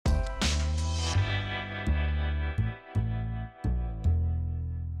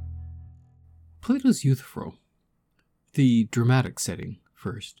Plato's Euthyphro, the dramatic setting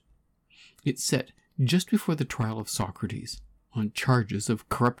first. It's set just before the trial of Socrates on charges of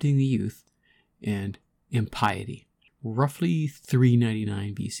corrupting the youth and impiety, roughly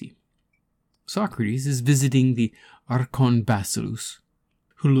 399 BC. Socrates is visiting the Archon Basileus,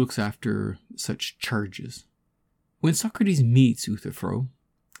 who looks after such charges. When Socrates meets Euthyphro,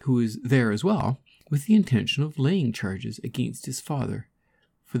 who is there as well, with the intention of laying charges against his father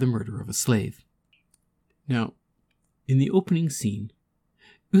for the murder of a slave. Now, in the opening scene,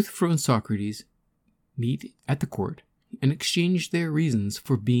 Euthyphro and Socrates meet at the court and exchange their reasons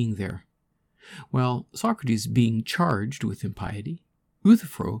for being there. While Socrates is being charged with impiety,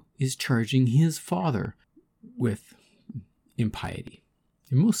 Euthyphro is charging his father with impiety.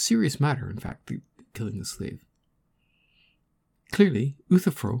 A most serious matter, in fact, killing the slave. Clearly,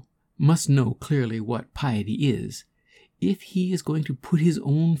 Euthyphro must know clearly what piety is if he is going to put his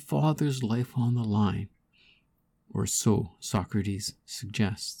own father's life on the line, or so Socrates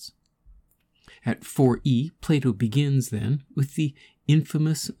suggests. At 4e, Plato begins then with the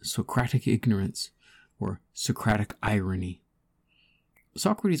infamous Socratic ignorance, or Socratic irony.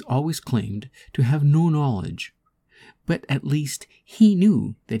 Socrates always claimed to have no knowledge, but at least he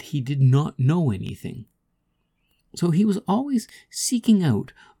knew that he did not know anything. So he was always seeking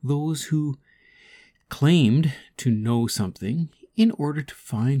out those who claimed to know something in order to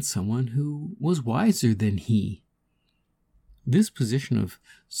find someone who was wiser than he. This position of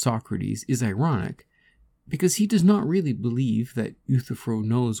Socrates is ironic because he does not really believe that Euthyphro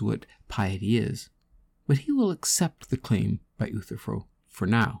knows what piety is, but he will accept the claim by Euthyphro for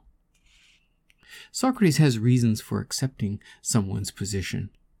now. Socrates has reasons for accepting someone's position.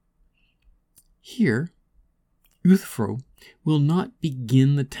 Here, Euthyphro will not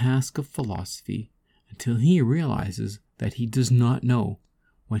begin the task of philosophy until he realizes that he does not know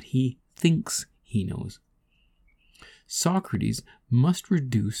what he thinks he knows. Socrates must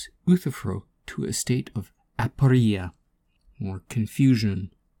reduce Euthyphro to a state of aporia, or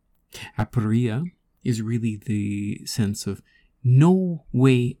confusion. Aporia is really the sense of no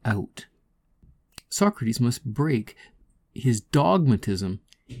way out. Socrates must break his dogmatism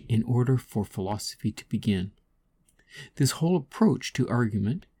in order for philosophy to begin. This whole approach to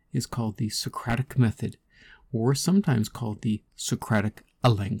argument is called the Socratic method, or sometimes called the Socratic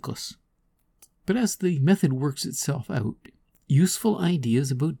alenkos. But as the method works itself out, useful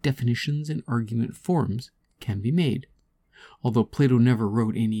ideas about definitions and argument forms can be made. Although Plato never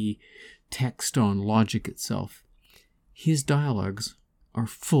wrote any text on logic itself, his dialogues are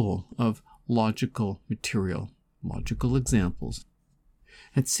full of logical material, logical examples.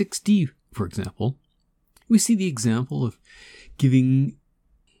 At 6d, for example, we see the example of giving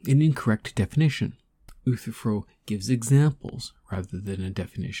an incorrect definition. Euthyphro gives examples rather than a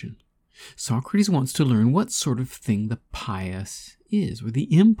definition. Socrates wants to learn what sort of thing the pious is, or the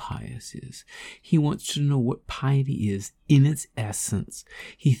impious is. He wants to know what piety is in its essence.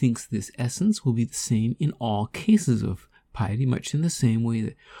 He thinks this essence will be the same in all cases of piety, much in the same way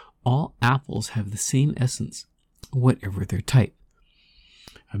that all apples have the same essence, whatever their type.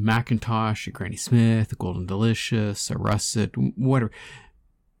 A Macintosh, a Granny Smith, a Golden Delicious, a Russet, whatever.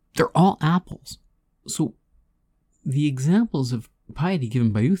 They're all apples. So the examples of piety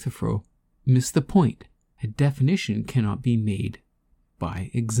given by Euthyphro miss the point. A definition cannot be made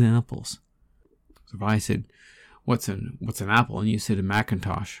by examples. So if I said, what's an apple? And you said a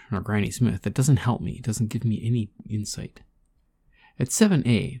Macintosh or a Granny Smith, that doesn't help me. It doesn't give me any insight. At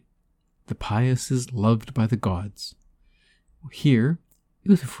 7a, the pious is loved by the gods. Here,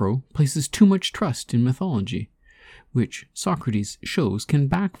 Euthyphro places too much trust in mythology, which Socrates shows can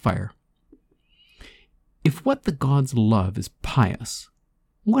backfire. If what the gods love is pious,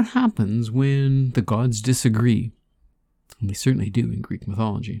 what happens when the gods disagree? And they certainly do in Greek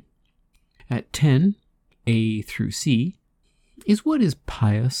mythology. At 10, A through C, is what is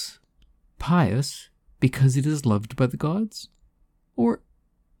pious? Pious because it is loved by the gods? Or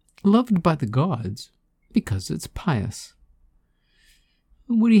loved by the gods because it's pious?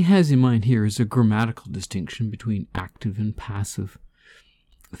 What he has in mind here is a grammatical distinction between active and passive.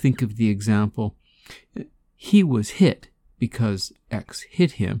 Think of the example, he was hit because X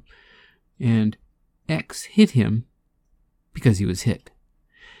hit him, and X hit him because he was hit.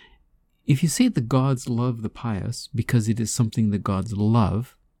 If you say the gods love the pious because it is something the gods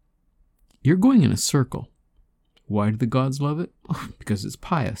love, you're going in a circle. Why do the gods love it? Because it's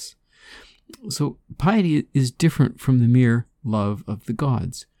pious. So piety is different from the mere love of the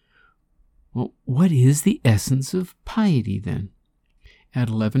gods. Well, what is the essence of piety then? At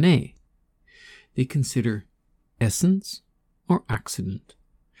 11a, they consider essence or accident.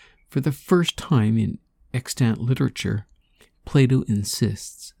 For the first time in extant literature, Plato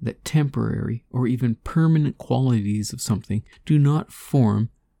insists that temporary or even permanent qualities of something do not form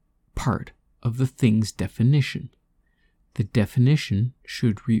part of the thing's definition. The definition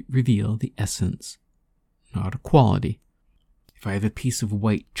should reveal the essence, not a quality. If I have a piece of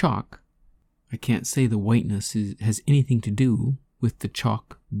white chalk, I can't say the whiteness has anything to do with the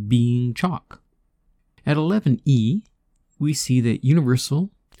chalk being chalk. At 11e, we see that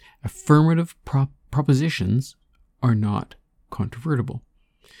universal, affirmative propositions are not controvertible.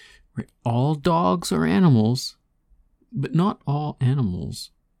 Right? All dogs are animals, but not all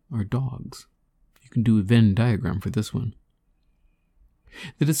animals are dogs. You can do a Venn diagram for this one.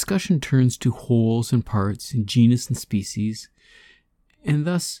 The discussion turns to wholes and parts in genus and species, and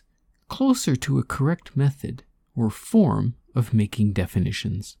thus closer to a correct method or form of making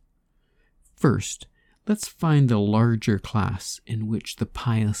definitions. First, let's find the larger class in which the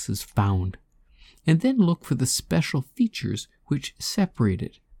pious is found, and then look for the special features which separate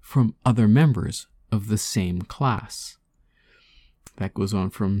it from other members of the same class. That goes on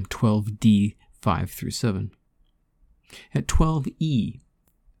from 12d 5 through 7. At 12e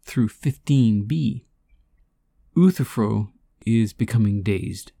through 15b, Euthyphro is becoming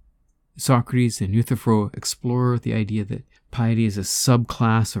dazed. Socrates and Euthyphro explore the idea that piety is a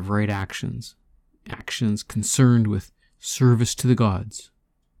subclass of right actions, actions concerned with service to the gods.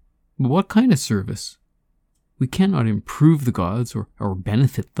 But what kind of service? We cannot improve the gods or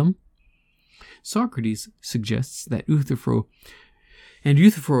benefit them. Socrates suggests that Euthyphro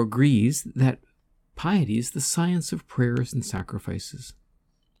agrees that piety is the science of prayers and sacrifices,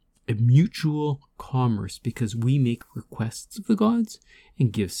 a mutual commerce because we make requests of the gods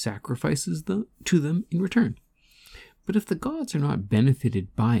and give sacrifices to them in return. But if the gods are not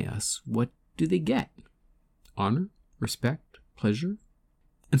benefited by us, what do they get? Honor, respect, pleasure?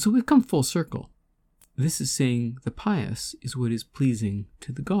 And so we've come full circle. This is saying the pious is what is pleasing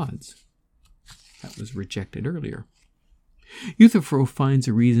to the gods. That was rejected earlier. Euthyphro finds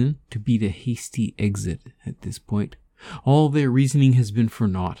a reason to beat a hasty exit at this point. All their reasoning has been for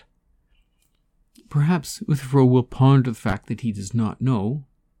naught. Perhaps Euthyphro will ponder the fact that he does not know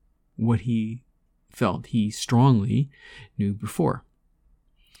what he felt he strongly knew before.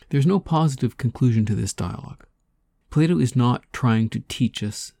 There's no positive conclusion to this dialogue. Plato is not trying to teach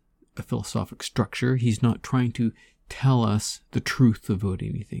us a philosophic structure. He's not trying to tell us the truth about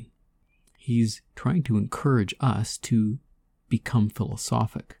anything. He's trying to encourage us to become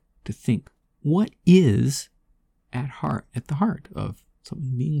philosophic, to think, what is at the heart of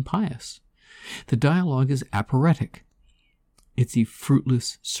something being pious? The dialogue is aporetic. It's a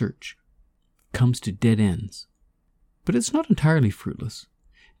fruitless search. It comes to dead ends. But it's not entirely fruitless.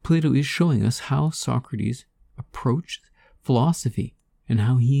 Plato is showing us how Socrates approached philosophy and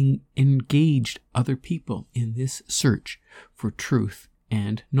how he engaged other people in this search for truth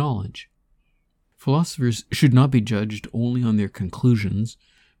and knowledge. Philosophers should not be judged only on their conclusions,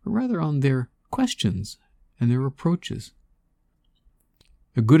 but rather on their questions and their approaches.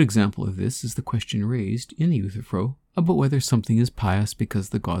 A good example of this is the question raised in Euthyphro about whether something is pious because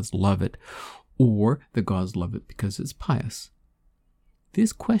the gods love it, or the gods love it because it's pious.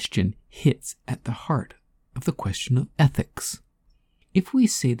 This question hits at the heart of the question of ethics. If we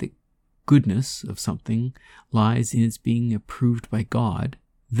say that goodness of something lies in its being approved by God,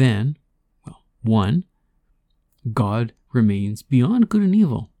 then, 1, God remains beyond good and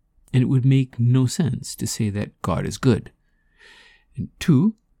evil, and it would make no sense to say that God is good. And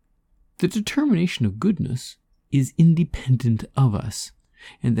 2, the determination of goodness is independent of us,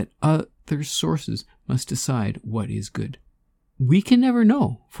 and that other sources must decide what is good. We can never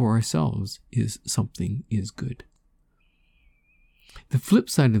know for ourselves if something is good. The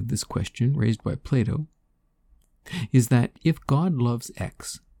flip side of this question raised by Plato is that if God loves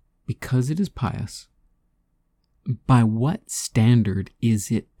X because it is pious, by what standard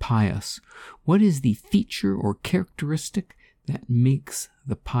is it pious? What is the feature or characteristic that makes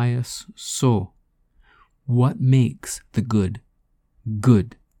the pious so? What makes the good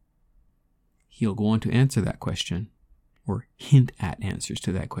good? He'll go on to answer that question, or hint at answers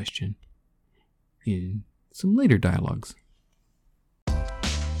to that question, in some later dialogues.